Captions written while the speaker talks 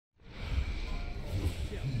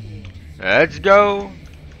Let's go.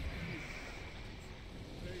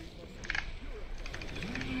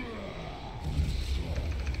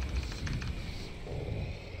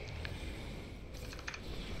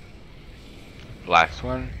 Last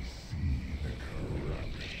one.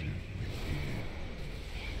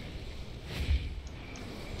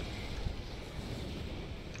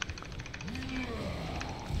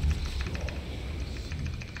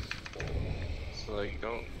 So like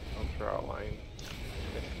don't draw a line.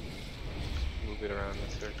 Just move it around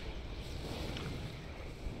the circle.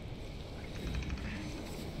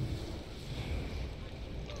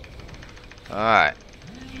 Alright.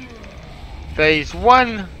 Phase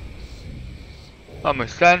 1.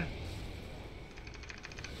 Almost done.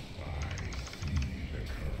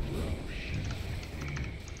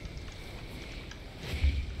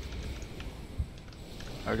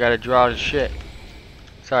 I gotta draw the shit.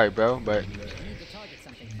 Sorry, bro, but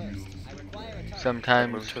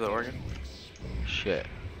sometimes. Move to the organ. Shit.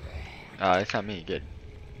 Oh, it's not me. Good.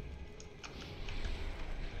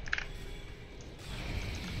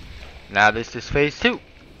 Now this is phase 2,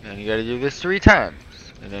 and you gotta do this 3 times,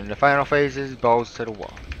 and then the final phase is balls to the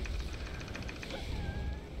wall.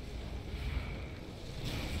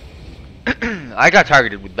 I got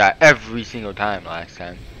targeted with that every single time last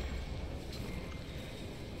time.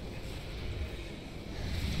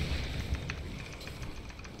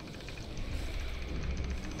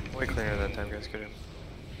 Way cleaner that time, guys. Good.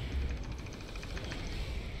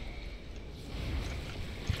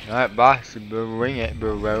 Alright, boss, bring it,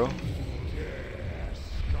 bro.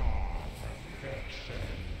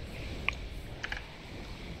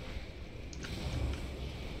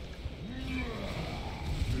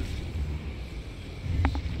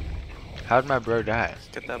 How'd my bro die?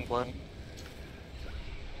 Get that blood.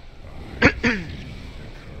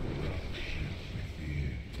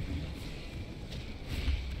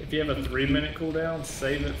 If you have a 3-minute cooldown,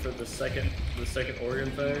 save it for the second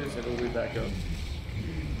organ phase. It'll be back up.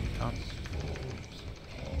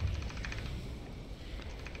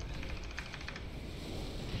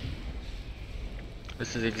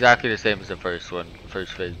 This is exactly the same as the first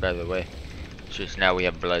phase, by the way. It's just now we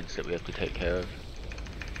have bloods that we have to take care of.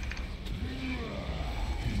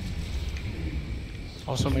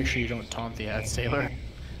 Also, make sure you don't taunt the ad sailor.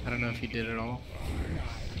 I don't know if you did it all.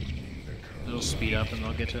 It'll speed up and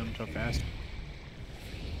they'll get to him so fast.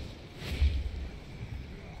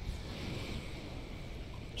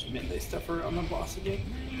 Just melee stuffer on the boss again.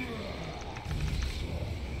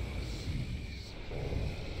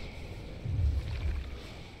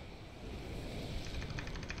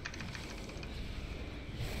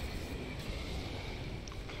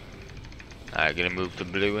 Alright, gonna move to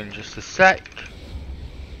blue in just a sec.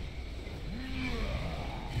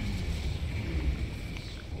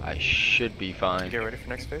 I should be fine. Get ready for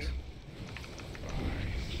next phase.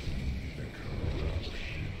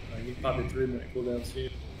 You probably 3-minute cooldowns here.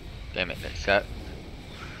 Damn it, that's set.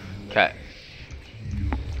 Okay.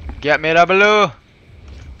 Get me the blue!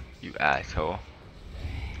 You asshole.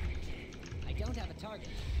 I don't have a target.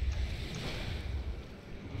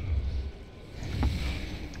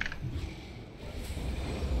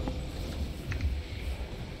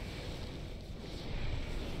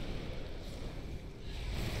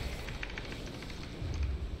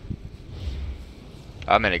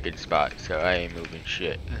 I'm in a good spot, so I ain't moving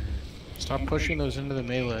shit. Stop pushing those into the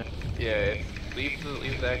melee. Yeah, leave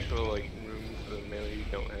the actual like room for the melee you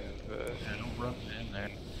don't have. Yeah, don't run in there.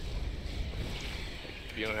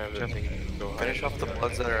 If you don't have the thing, go hide. Finish off the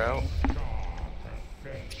bloods that are out.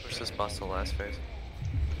 Push this boss to the last phase.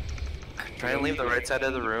 Try and leave the right side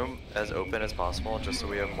of the room as open as possible, just so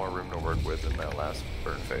we have more room to work with in that last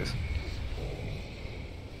burn phase.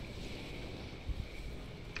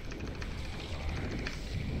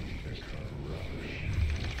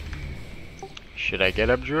 Should I get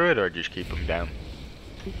up Druid or just keep him down?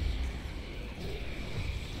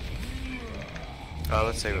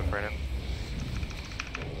 Let's save it for now.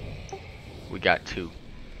 We got 2.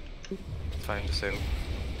 It's fine to save him.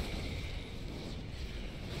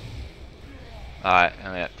 Alright,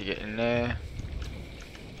 I have to get in there.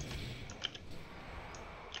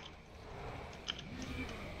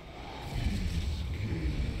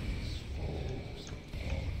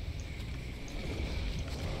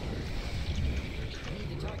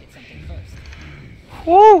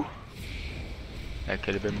 Woo! That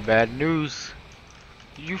could have been bad news.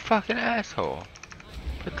 You fucking asshole.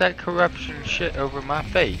 Put that corruption shit over my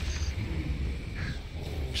face.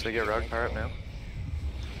 Should they get Rogue Power up now?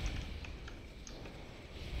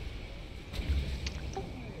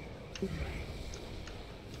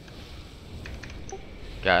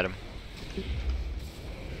 Got him.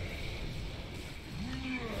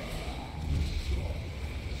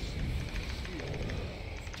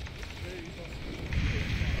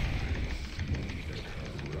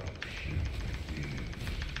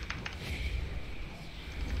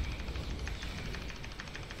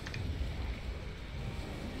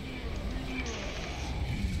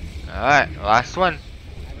 Alright, last one.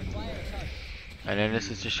 I require a target. And then this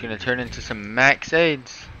is just gonna turn into some max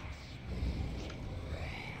aids.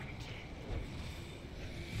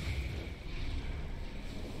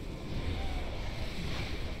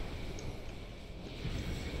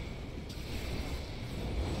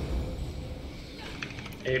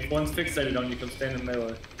 Hey, if one's fixated on you, can stand in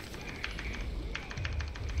melee.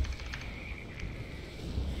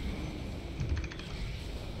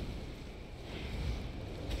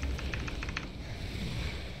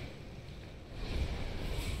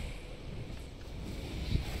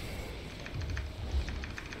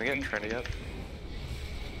 Can we get Trinity up?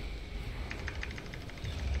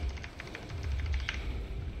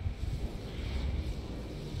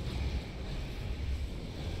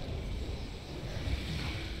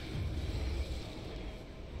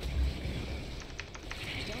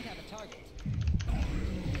 I don't have a target.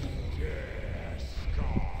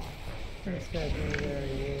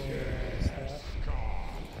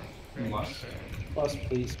 Plus,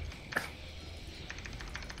 please.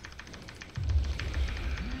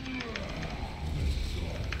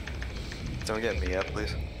 Someone get me up,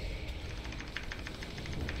 please.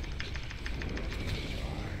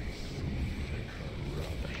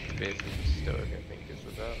 Basic stoic, I think, is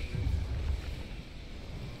about.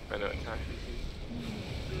 I know it's not.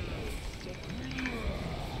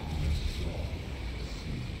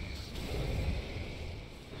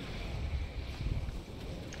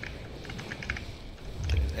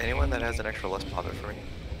 Anyone that has an extra less pop it for me?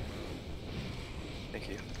 Thank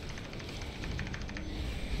you.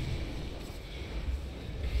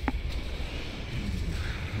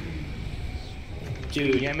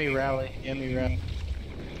 Dude, Yummy rally. Yummy rally.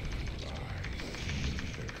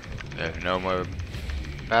 There's no more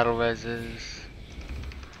battle reses.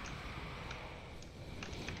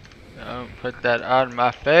 Don't put that on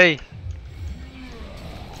my face.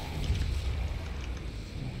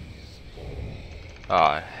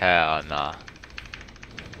 Oh, hell nah.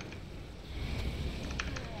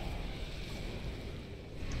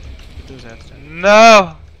 Get those ads down.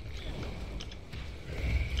 No!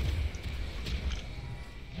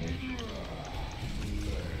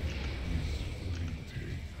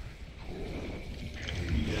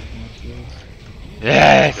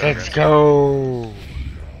 Yes, let's go!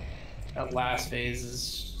 that last phase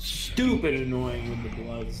is stupid annoying with the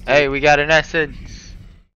bloods. Hey, we got an essence.